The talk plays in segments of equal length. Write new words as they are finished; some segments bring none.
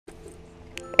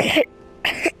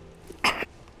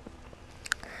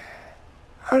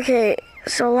Okay,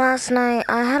 so last night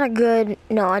I had a good,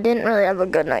 no, I didn't really have a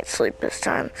good night's sleep this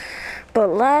time. But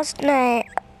last night,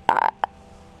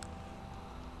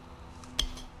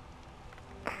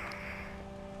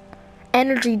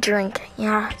 energy drink.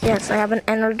 Yeah, yes, I have an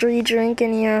energy drink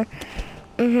in here.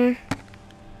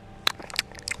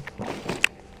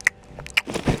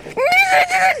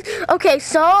 Okay,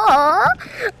 so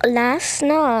last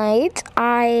night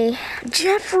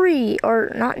Jeffrey,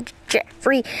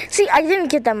 see, I didn't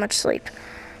get that much sleep.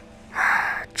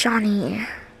 Johnny,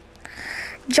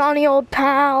 old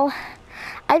pal,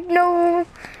 I've known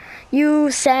you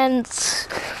since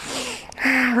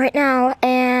right now,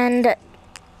 and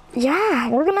yeah,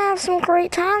 we're gonna have some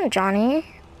great time, Johnny.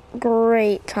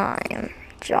 Great time,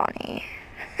 Johnny.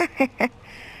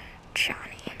 Johnny.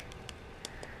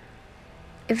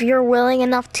 If you're willing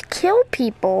enough to kill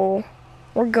people,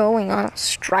 we're going on a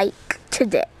strike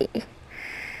today.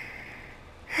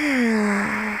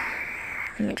 Let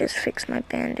me just fix my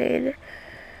band-aid.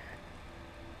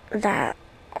 That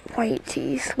white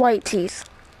teeth.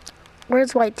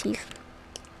 Where's white teeth?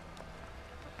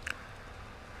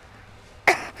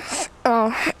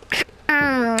 Oh,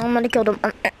 I'm gonna kill them.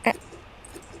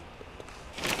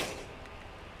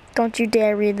 Don't you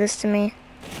dare read this to me.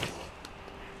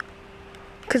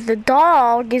 Because the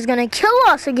dog is gonna kill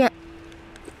us again.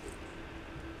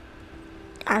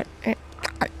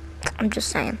 I'm just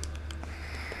saying.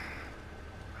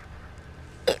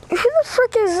 Who the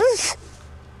frick is this?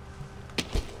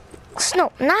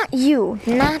 Snow, not you.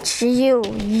 Not you.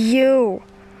 You.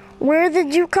 Where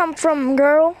did you come from,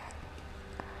 girl?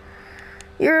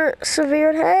 You're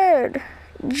severed head.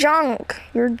 Junk.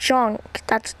 You're junk.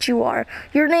 That's what you are.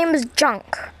 Your name is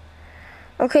Junk.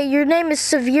 Okay, your name is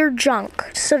Severe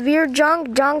Junk. Severe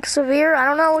Junk, Junk, Severe. I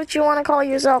don't know what you want to call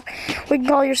yourself. We can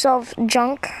call yourself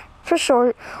Junk for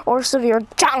short, or Severe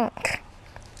Junk.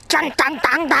 Junk, junk,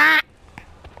 junk, junk.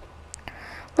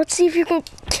 Let's see if you can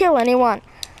kill anyone.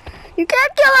 You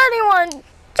can't kill anyone.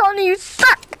 Johnny, you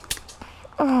suck.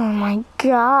 Oh my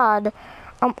god.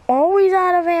 I'm always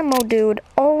out of ammo, dude.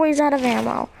 Always out of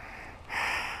ammo.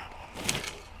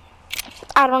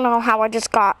 I don't know how I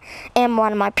just got ammo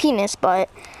out of my penis, but,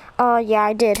 yeah,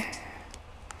 I did.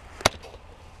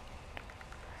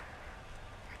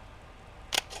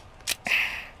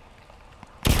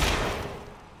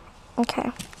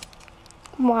 Okay.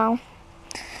 Wow.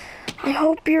 I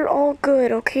hope you're all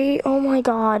good, okay? Oh my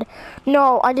god.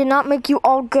 No, I did not make you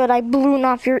all good. I blew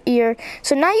off your ear.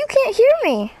 So now you can't hear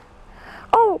me.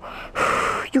 Oh,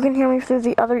 you can hear me through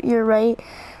the other ear, right?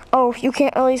 Oh, you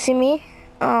can't really see me?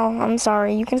 Oh, I'm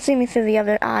sorry. You can see me through the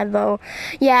other eye, though.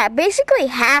 Yeah, basically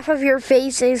half of your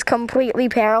face is completely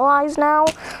paralyzed now.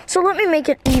 So let me make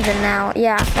it even now.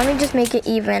 Yeah, let me just make it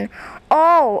even.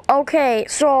 Oh, okay.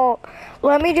 So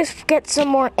let me just get some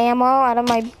more ammo out of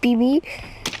my BB.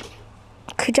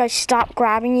 Could I stop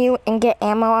grabbing you and get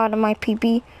ammo out of my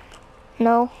PP?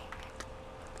 No?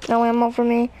 No ammo for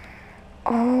me?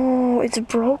 Oh, it's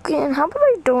broken. How about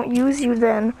I don't use you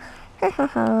then?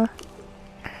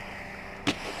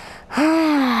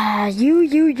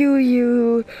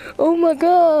 You. Oh my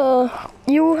god.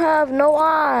 You have no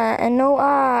eye and no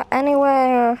eye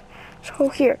anywhere. So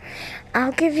here,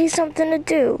 I'll give you something to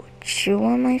do. Chew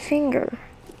on my finger.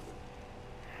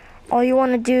 All you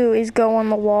want to do is go on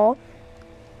the wall.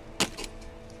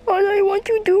 All I want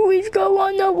to do is go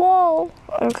on the wall.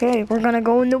 Okay, we're gonna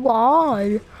go on the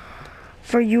wall.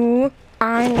 For you,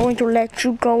 I'm going to let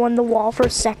you go on the wall for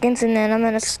seconds, and then I'm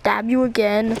gonna stab you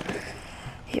again.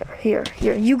 Here.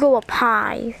 You go up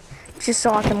high, just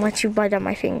so I can let you bite on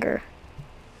my finger.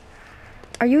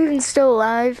 Are you even still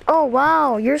alive? Oh,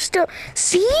 wow, you're still...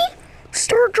 See?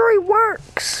 Surgery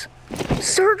works.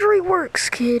 Surgery works,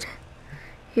 kid.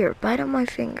 Here, bite on my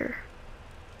finger.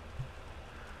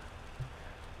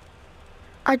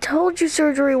 I told you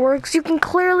surgery works. You can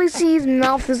clearly see his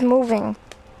mouth is moving.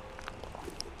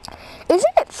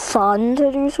 Isn't it fun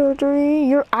to do surgery?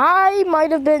 Your eye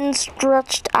might have been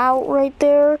stretched out right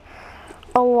there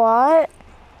a lot.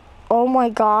 Oh my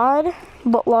god.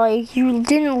 But like, you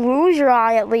didn't lose your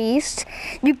eye at least.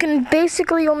 You can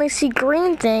basically only see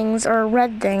green things or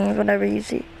red things, whatever you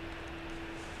see.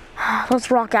 Let's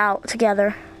rock out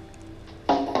together.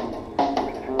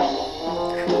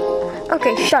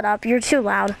 Okay, shut up. You're too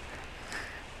loud.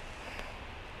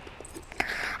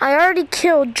 I already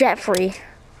killed Jeffrey.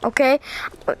 Okay?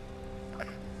 Why am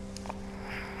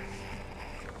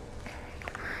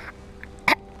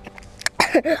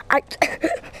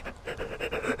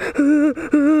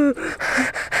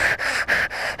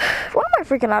I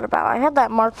freaking out about? I had that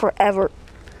mark forever.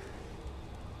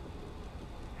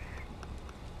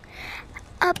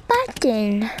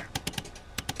 button.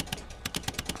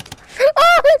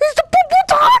 Oh, it's the purple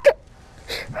dog!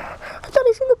 I thought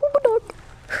I seen the purple dog.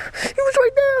 He was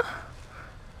right there.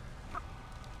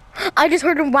 I just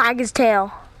heard him wag his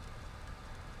tail.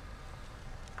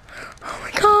 Oh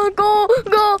my god, go,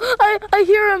 go. I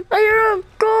hear him,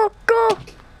 Go, go.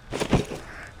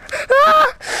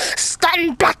 Ah!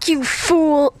 Stand back, you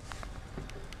fool.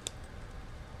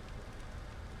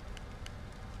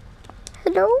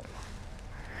 Hello?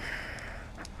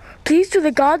 Please to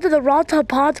the gods of the Rata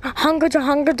Pot, hunger to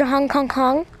hung kong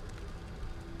kong.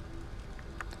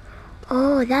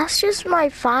 Oh, that's just my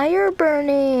fire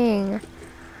burning.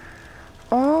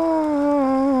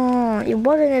 Oh, it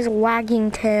wasn't his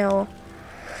wagging tail.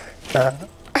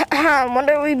 What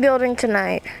are we building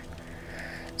tonight?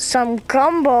 Some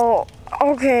gumbo.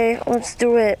 Okay, let's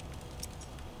do it.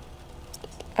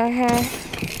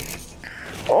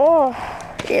 Oh,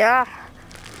 yeah.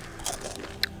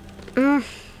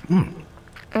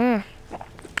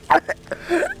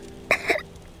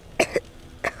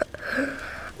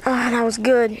 Oh, that was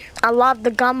good. I love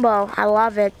the gumbo. I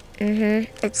love it.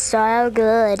 It's so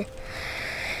good.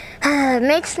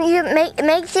 Makes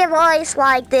your voice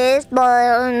like this,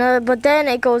 but then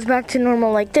it goes back to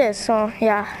normal like this. So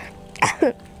yeah.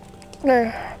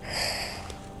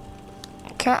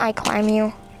 Can't I climb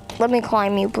you? Let me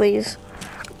climb you, please.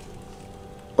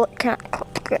 What can't?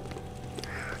 Okay.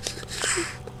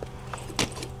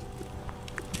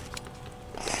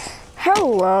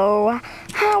 Hello.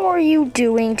 How are you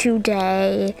doing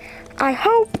today? I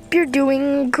hope you're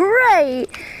doing great.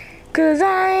 Cause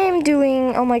I'm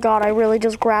doing, oh my god, I really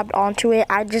just grabbed onto it.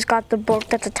 I just got the book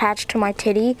that's attached to my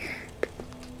titty.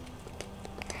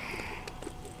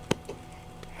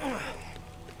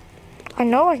 I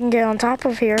know I can get on top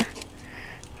of here.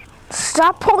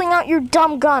 Stop pulling out your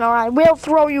dumb gun or I will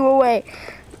throw you away.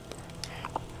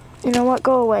 You know what,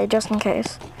 go away just in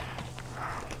case.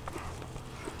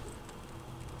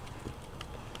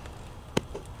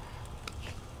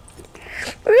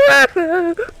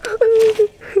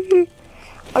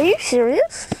 Are you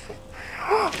serious?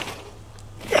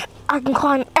 I can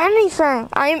climb anything.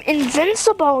 I am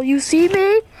invincible. You see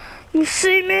me? You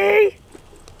see me?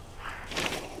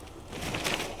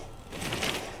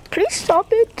 Please stop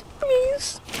it,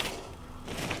 please.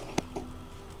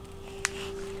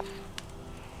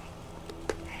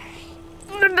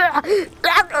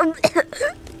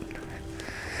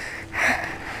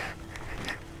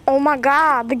 Oh my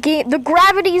god, the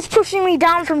gravity is pushing me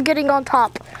down from getting on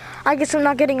top. I guess I'm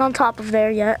not getting on top of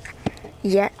there yet.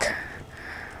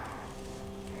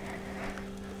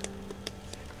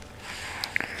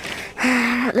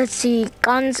 Let's see,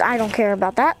 guns, I don't care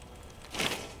about that.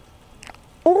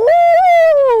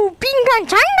 Ooh, Pinkan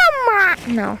China.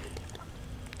 No.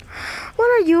 What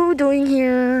are you doing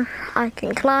here? I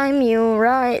can climb you,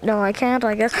 right? No, I can't,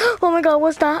 I guess. Oh my god,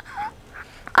 what's that?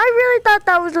 I really thought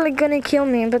that was like gonna kill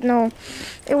me, but no.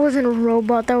 It wasn't a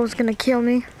robot that was gonna kill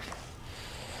me.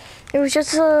 It was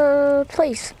just a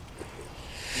place.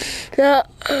 I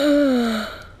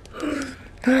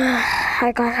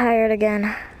got tired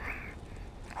again.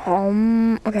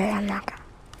 Okay, I'm not gonna.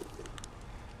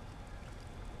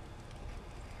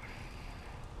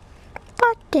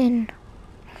 Button.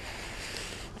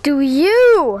 Do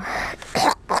you?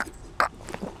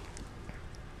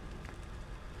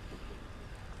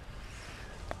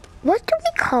 What do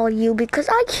we call you? Because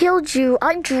I killed you.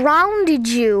 I drowned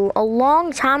you a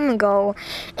long time ago.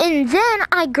 And then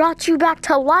I got you back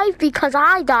to life because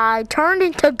I died, turned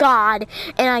into God,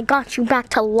 and I got you back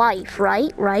to life,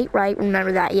 right? Right.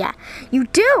 Remember that, yeah. You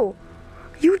do.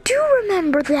 You do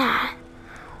remember that.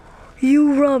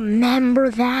 You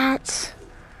remember that.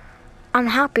 I'm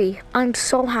happy. I'm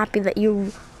so happy that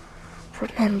you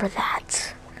remember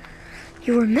that.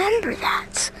 You remember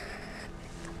that.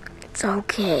 It's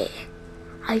okay.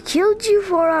 I killed you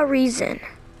for a reason.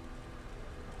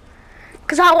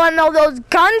 Because I want to know those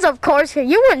guns, of course.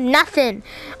 You were nothing,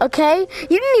 okay? You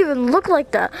didn't even look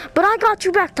like that. But I got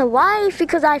you back to life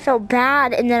because I felt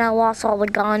bad, and then I lost all the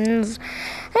guns.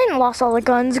 I didn't lost all the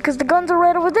guns because the guns are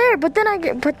right over there. But then I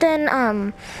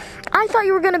thought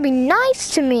you were going to be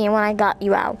nice to me when I got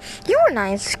you out. You were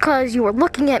nice because you were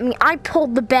looking at me. I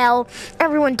pulled the bell.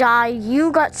 Everyone died.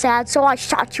 You got sad, so I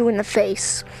shot you in the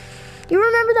face. You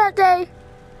remember that day?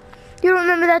 You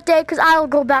remember that day? Because I'll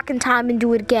go back in time and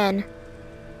do it again.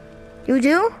 You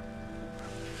do?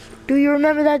 Do you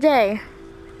remember that day?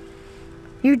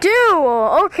 You do?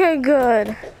 Okay,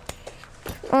 good.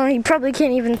 Oh, you probably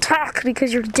can't even talk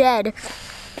because you're dead.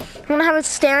 Want to have a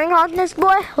staring contest,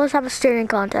 boy? Let's have a staring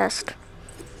contest.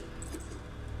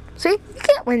 See? You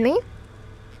can't win me.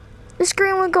 The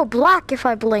screen would go black if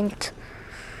I blinked.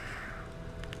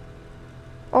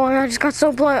 Oh, I just got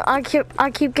so blind.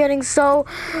 I keep getting so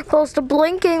close to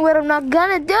blinking, but I'm not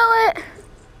gonna do it.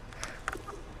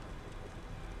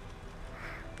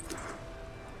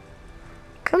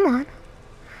 Come on.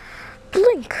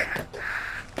 Blink.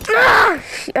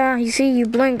 Ah, you see, you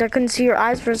blinked. I couldn't see your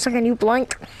eyes for a second. You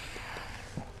blinked.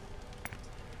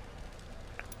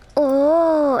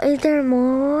 Oh, is there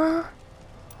more?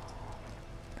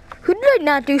 Who did I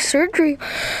not do surgery?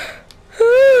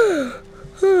 I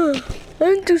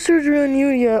didn't do surgery on you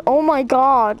yet. Oh my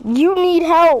god, you need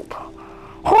help.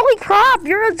 Holy crap,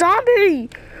 you're a zombie.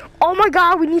 Oh my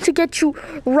god, we need to get you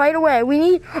right away.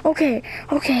 Okay.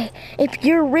 If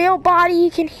your real body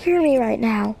can hear me right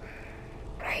now,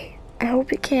 right? I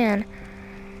hope it can.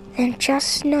 Then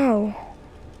just know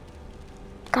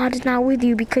God is not with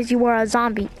you because you are a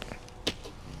zombie.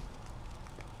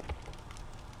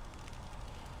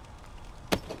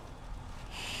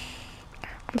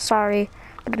 I'm sorry,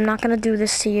 but I'm not gonna do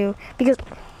this to you because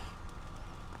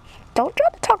don't try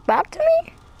to talk back to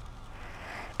me.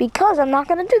 Because I'm not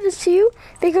gonna do this to you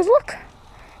because look,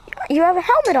 you have a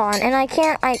helmet on and I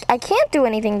can't do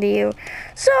anything to you.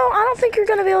 So I don't think you're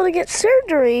gonna be able to get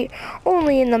surgery,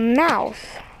 only in the mouth.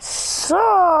 So,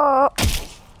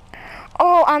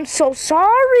 oh, I'm so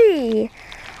sorry.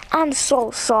 I'm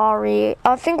so sorry.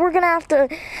 I think we're gonna have to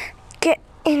get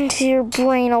into your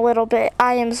brain a little bit.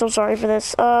 I am so sorry for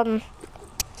this.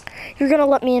 You're gonna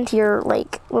let me into your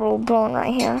like little bone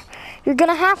right here. You're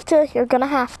gonna have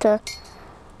to.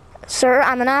 Sir,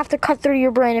 I'm gonna have to cut through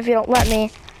your brain if you don't let me.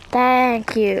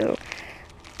 Thank you.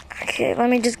 Okay, let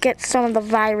me just get some of the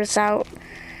virus out.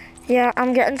 Yeah,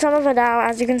 I'm getting some of it out.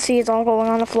 As you can see, it's all going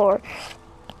on the floor.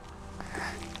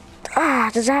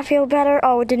 Ah, does that feel better?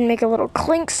 Oh, it didn't make a little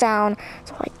clink sound,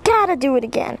 so I gotta do it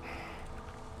again.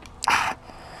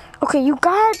 Okay, you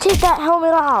gotta take that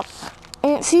helmet off.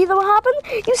 And see what happens?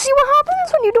 You see what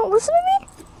happens when you don't listen to me?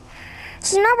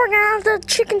 So now we're gonna have the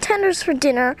chicken tenders for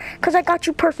dinner, because I got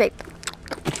you perfect.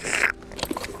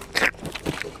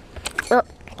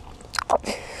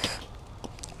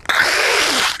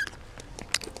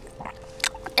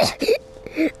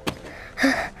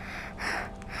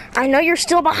 I know you're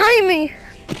still behind me.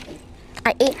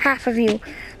 I ate half of you.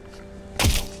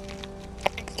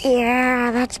 Yeah,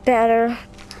 that's better.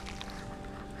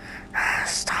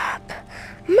 Stop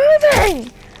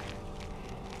moving.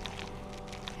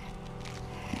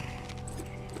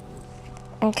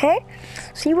 Okay,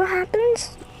 see what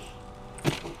happens?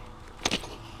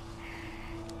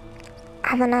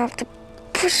 I'm gonna have to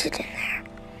push it in there.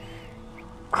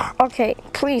 Okay,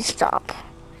 please stop.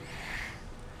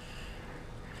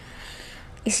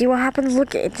 You see what happens?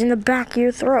 Look, it's in the back of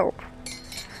your throat.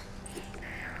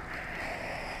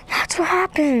 That's what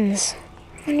happens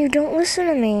when you don't listen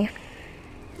to me.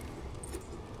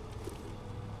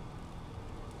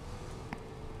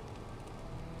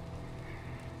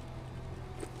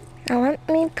 Now let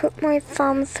me put my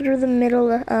thumb through the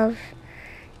middle of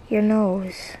your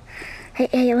nose.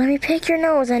 Hey, let me pick your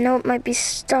nose. I know it might be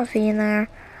stuffy in there.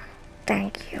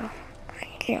 Thank you.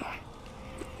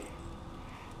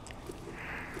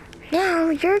 Now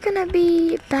you're gonna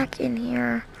be back in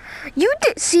here.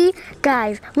 See,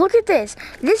 guys, look at this.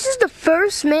 This is the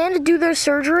first man to do their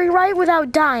surgery right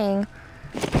without dying.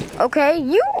 Okay,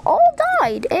 you all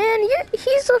died, and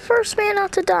he's the first man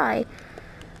not to die.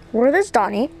 Where is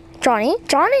Johnny,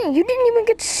 you didn't even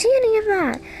get to see any of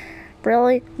that.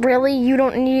 Really,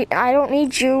 I don't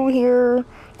need you here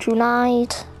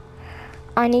tonight.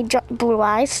 I need Blue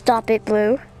Eyes. Stop it,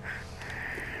 Blue.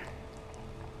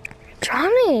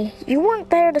 Johnny, you weren't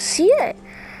there to see it.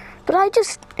 But I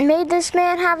just made this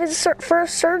man have his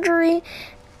first surgery,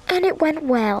 and it went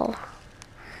well.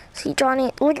 See,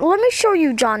 Johnny, let me show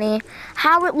you, Johnny,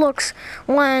 how it looks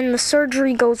when the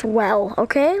surgery goes well,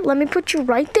 okay? Let me put you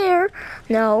right there.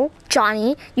 No,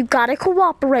 Johnny, you gotta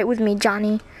cooperate with me,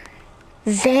 Johnny.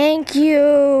 Thank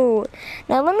you.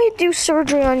 Now let me do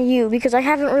surgery on you, because I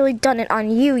haven't really done it on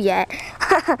you yet.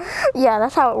 Yeah,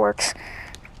 that's how it works.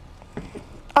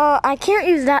 I can't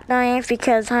use that knife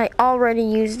because I already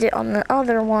used it on the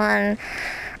other one.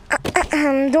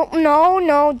 Don't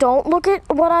look at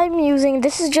what I'm using.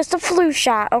 This is just a flu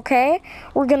shot, okay?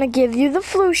 We're gonna give you the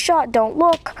flu shot. Don't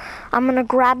look. I'm gonna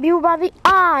grab you by the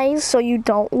eyes so you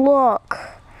don't look.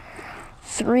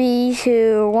 3,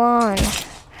 2, 1.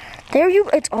 There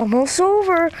it's almost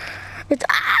over.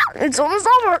 It's almost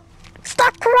over.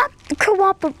 Stop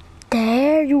cooperate.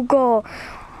 There you go.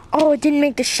 Oh, it didn't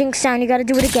make the shink sound. You gotta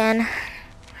do it again.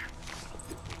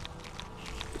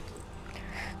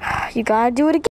 You gotta do it again.